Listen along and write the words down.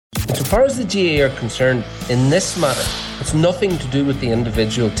far as the GAA are concerned, in this matter, it's nothing to do with the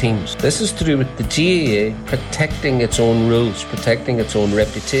individual teams. This is to do with the GAA protecting its own rules, protecting its own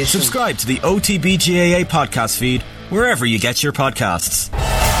reputation. Subscribe to the OTB GAA podcast feed wherever you get your podcasts.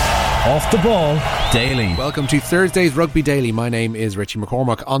 Off the Ball Daily. Welcome to Thursday's Rugby Daily. My name is Richie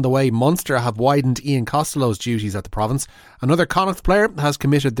McCormack. On the way, Munster have widened Ian Costello's duties at the province. Another Connacht player has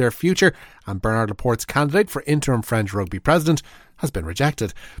committed their future, and Bernard Laporte's candidate for interim French rugby president has been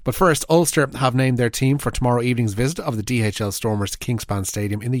rejected. But first, Ulster have named their team for tomorrow evening's visit of the DHL Stormers to Kingspan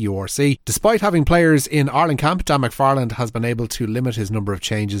Stadium in the URC. Despite having players in Ireland camp, Dan McFarland has been able to limit his number of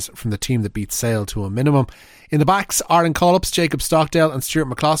changes from the team that beat Sale to a minimum. In the backs, Ireland call-ups Jacob Stockdale and Stuart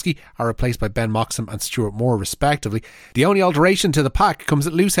McCloskey are replaced by Ben Moxham and Stuart Moore respectively. The only alteration to the pack comes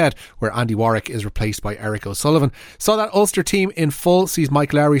at loosehead, where Andy Warwick is replaced by Eric O'Sullivan. So that Ulster team in full sees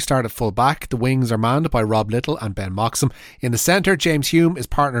Mike Lowry start at full back. The wings are manned by Rob Little and Ben Moxham. In the centre, James Hume is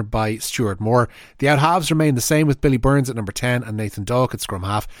partnered by Stuart Moore. The out-halves remain the same, with Billy Burns at number 10 and Nathan Doak at scrum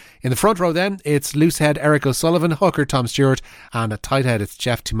half. In the front row then, it's loosehead Eric O'Sullivan, hooker Tom Stewart, and at tight head it's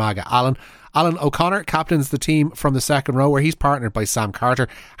Jeff Tumaga Allen. Alan O'Connor captains the team from the second row, where he's partnered by Sam Carter.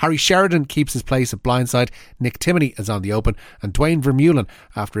 Harry Sheridan keeps his place at blindside. Nick Timoney is on the open, and Dwayne Vermeulen,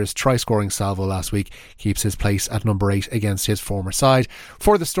 after his try-scoring salvo last week, keeps his place at number 8 against his former side.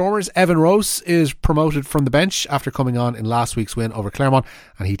 For the Stormers, Evan Rose is promoted from the bench after coming on in last week's win over Clermont,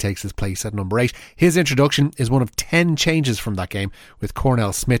 and he takes his place at number 8. His introduction is one of 10 changes from that game, with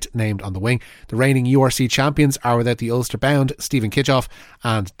Cornell Smith named on the wing. The reigning URC champions are without the Ulster-bound Stephen Kitchoff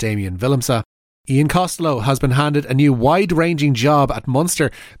and Damien Willemse. Ian Costello has been handed a new wide-ranging job at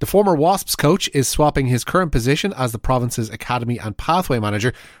Munster. The former Wasps coach is swapping his current position as the province's Academy and Pathway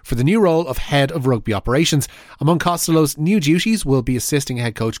Manager for the new role of Head of Rugby Operations. Among Costello's new duties will be assisting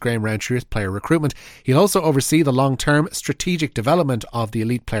head coach Graham Rowntree with player recruitment. He'll also oversee the long-term strategic development of the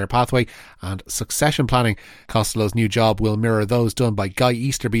elite player pathway and succession planning. Costello's new job will mirror those done by Guy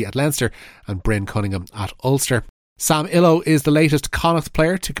Easterby at Leinster and Bryn Cunningham at Ulster. Sam Illo is the latest Connacht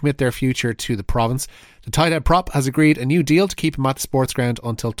player to commit their future to the province. The tight head prop has agreed a new deal to keep him at the sports ground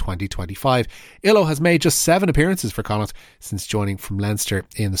until 2025. Illo has made just 7 appearances for Connacht since joining from Leinster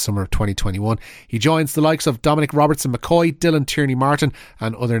in the summer of 2021. He joins the likes of Dominic Robertson-McCoy, Dylan Tierney-Martin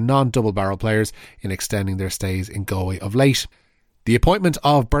and other non-double barrel players in extending their stays in Galway of late. The appointment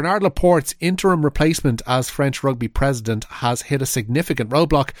of Bernard Laporte's interim replacement as French rugby president has hit a significant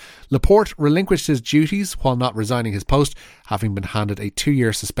roadblock. Laporte relinquished his duties while not resigning his post, having been handed a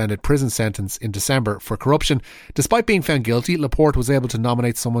 2-year suspended prison sentence in December for corruption. Despite being found guilty, Laporte was able to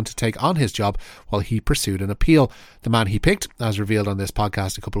nominate someone to take on his job while he pursued an appeal. The man he picked, as revealed on this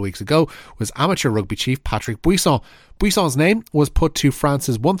podcast a couple of weeks ago, was amateur rugby chief Patrick Buisson. Buisson's name was put to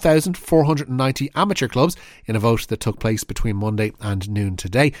France's 1,490 amateur clubs in a vote that took place between Monday and noon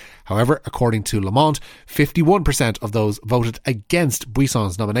today. However, according to Le Monde, 51% of those voted against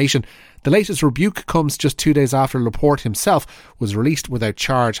Buisson's nomination. The latest rebuke comes just 2 days after Laporte himself was released without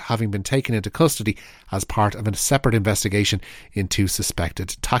charge, having been taken into custody as part of a separate investigation into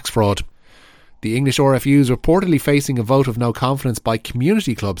suspected tax fraud. The English RFU is reportedly facing a vote of no confidence by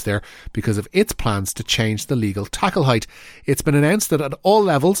community clubs there because of its plans to change the legal tackle height. It's been announced that at all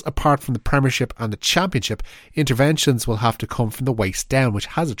levels, apart from the Premiership and the Championship, interventions will have to come from the waist down, which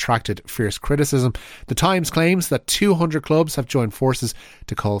has attracted fierce criticism. The Times claims that 200 clubs have joined forces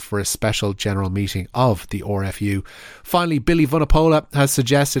to call for a special general meeting of the RFU. Finally, Billy Vunipola has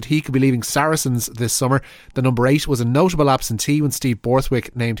suggested he could be leaving Saracens this summer. The number 8 was a notable absentee when Steve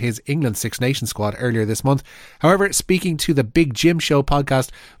Borthwick named his England Six Nations squad earlier this month. However, speaking to the Big Jim Show podcast,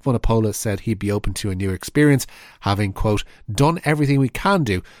 Vunipola said he'd be open to a new experience, having, quote, done everything we can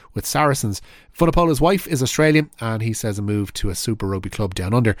do with Saracens. Vunipola's wife is Australian, and he says a move to a Super Rugby club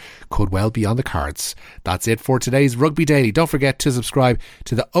down under could well be on the cards. That's it for today's Rugby Daily. Don't forget to subscribe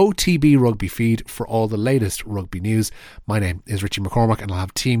to the OTB Rugby feed for all the latest rugby news. My name is Richie McCormack, and I'll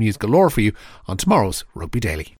have team news galore for you on tomorrow's Rugby Daily.